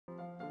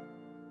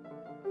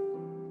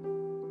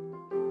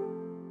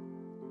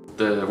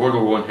The World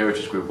War I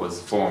Heritage Group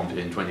was formed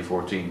in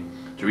 2014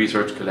 to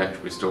research,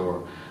 collect,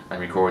 restore and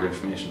record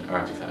information,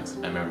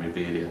 artefacts and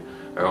memorabilia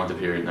around the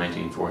period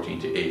 1914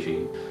 to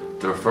 18.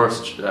 Their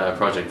first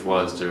project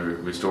was to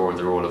restore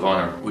the Roll of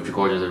Honour, which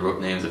recorded the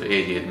names of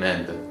 88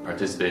 men that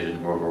participated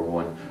in World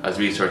War I. As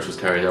research was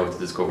carried out to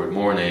discover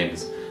more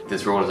names,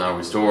 this roll is now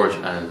restored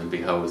and it will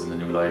be housed in the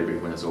new library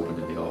when it's opened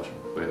in the autumn.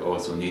 We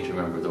also need to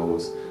remember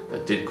those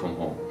that did come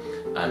home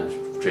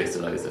and trace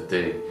the lives that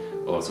they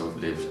also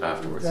lived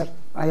afterwards.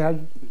 I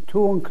had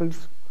two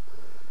uncles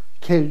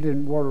killed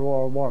in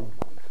World War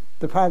I.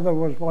 The father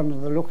was one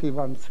of the lucky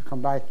ones to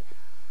come back,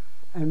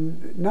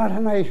 and not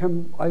an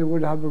item I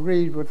would have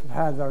agreed with the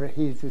father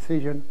his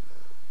decision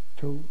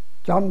to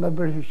don the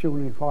British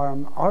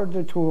uniform, or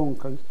the two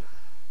uncles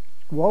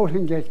go out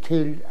and get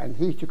killed and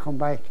he to come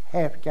back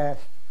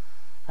half-gassed,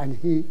 and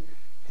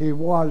he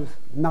was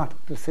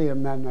not the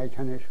same man, I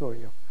can assure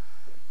you,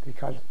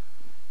 because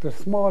the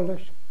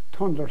smallest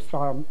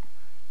thunderstorm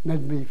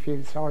made me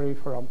feel sorry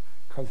for him,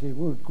 because he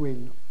would go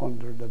in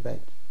under the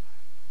bed.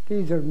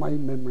 These are my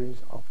memories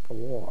of the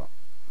war.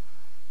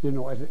 You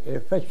know, it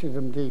affected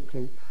him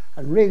deeply,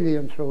 and really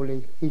and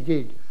truly he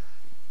did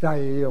die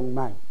a young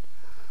man.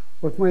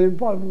 But my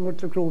involvement with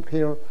the group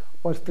here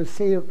was to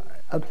see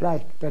a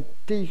plaque that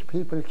these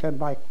people came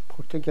back,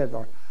 put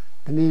together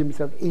the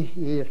names of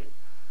 88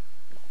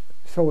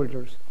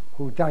 soldiers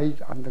who died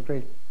on the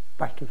great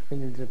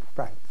battlefields of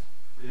France.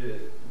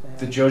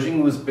 The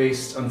judging was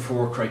based on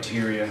 4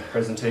 criteria: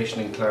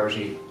 presentation and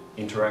clarity,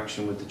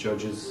 interaction with the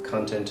judges,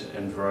 content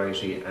and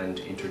variety, and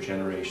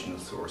intergenerational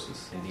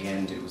sources. In the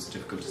end, it was a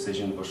difficult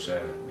decision, but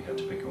we had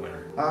to pick a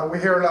winner. We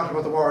hear a lot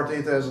about the war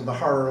these days and the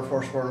horror of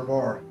First World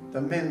War.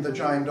 The men that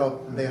joined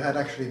up, they had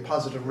actually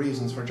positive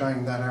reasons for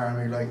joining that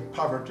army, like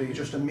poverty,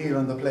 just a meal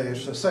on the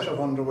plate, a set of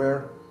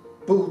underwear,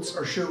 boots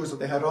or shoes.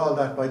 They had all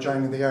that by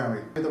joining the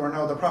army. They were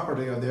now the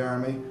property of the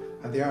army,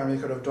 and the army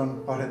could have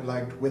done what it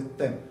liked with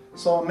them.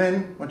 So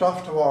men went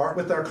off to war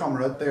with their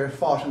comrade. They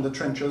fought in the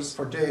trenches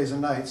for days and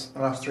nights,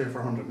 and lost 300 or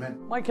 400 men.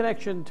 My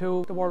connection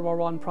to the World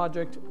War I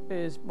project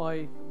is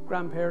my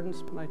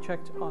grandparents. And I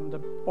checked on the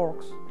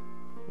Burkes,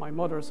 my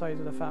mother's side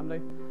of the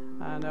family,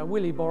 and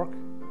Willie Burke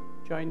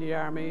joined the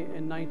army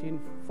in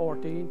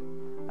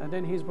 1914, and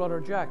then his brother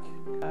Jack.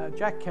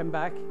 Jack came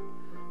back.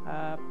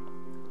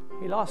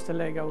 He lost a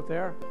leg out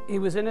there. He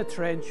was in a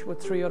trench with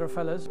 3 other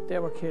fellas. They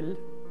were killed.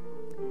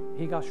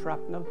 He got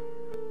shrapnel.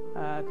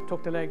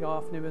 Took the leg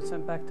off and he was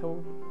sent back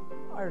to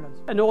Ireland.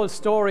 An old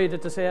story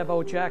that to say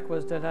about Jack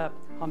was that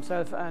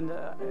himself and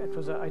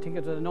I think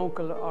it was an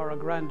uncle or a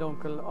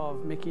granduncle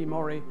of Mickey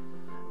Murray.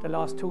 They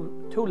lost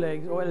two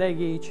legs, or a leg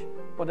each,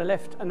 but a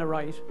left and a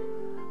right,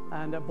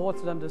 and both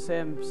of them the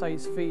same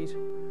size feet.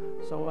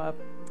 So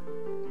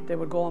they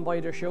would go and buy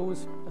their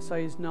shoes, a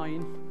size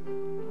 9.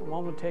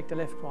 One would take the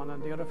left one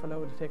and the other fellow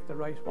would take the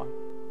right one.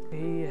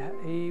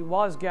 He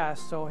was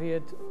gassed, so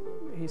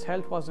his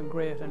health wasn't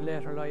great in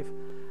later life.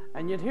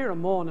 And you'd hear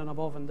him moaning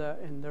above in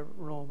the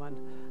room,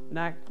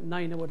 and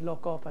Nina would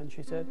look up and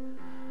she said,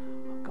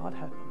 "Oh, God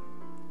help him."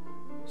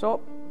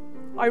 So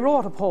I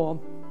wrote a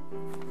poem,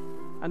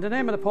 and the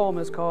name of the poem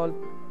is called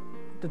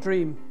The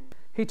Dream.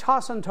 He'd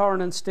toss and turn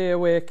and stay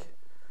awake,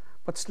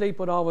 but sleep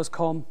would always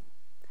come.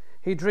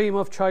 He'd dream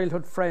of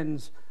childhood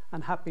friends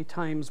and happy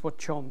times with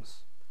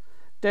chums.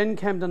 Then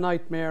came the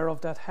nightmare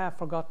of that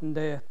half-forgotten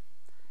day.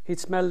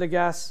 He'd smell the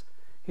gas,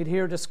 he'd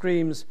hear the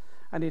screams,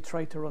 and he'd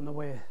try to run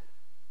away.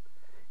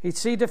 He'd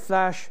see the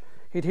flash,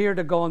 he'd hear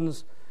the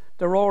guns,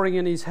 the roaring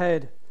in his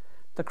head,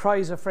 the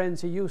cries of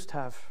friends he used to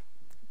have.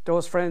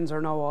 Those friends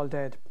are now all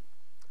dead.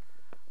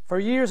 For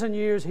years and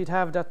years he'd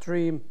have that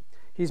dream.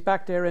 He's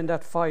back there in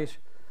that fight,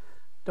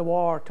 the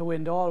war to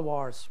end all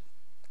wars.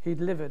 He'd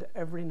live it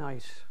every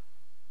night.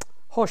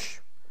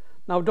 Hush,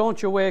 now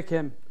don't you wake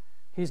him.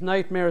 His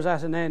nightmare's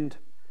at an end.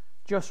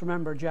 Just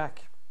remember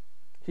Jack.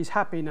 He's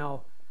happy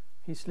now.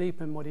 He's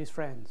sleeping with his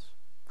friends.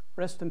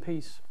 Rest in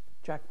peace,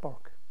 Jack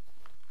Burke.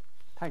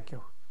 Thank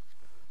you.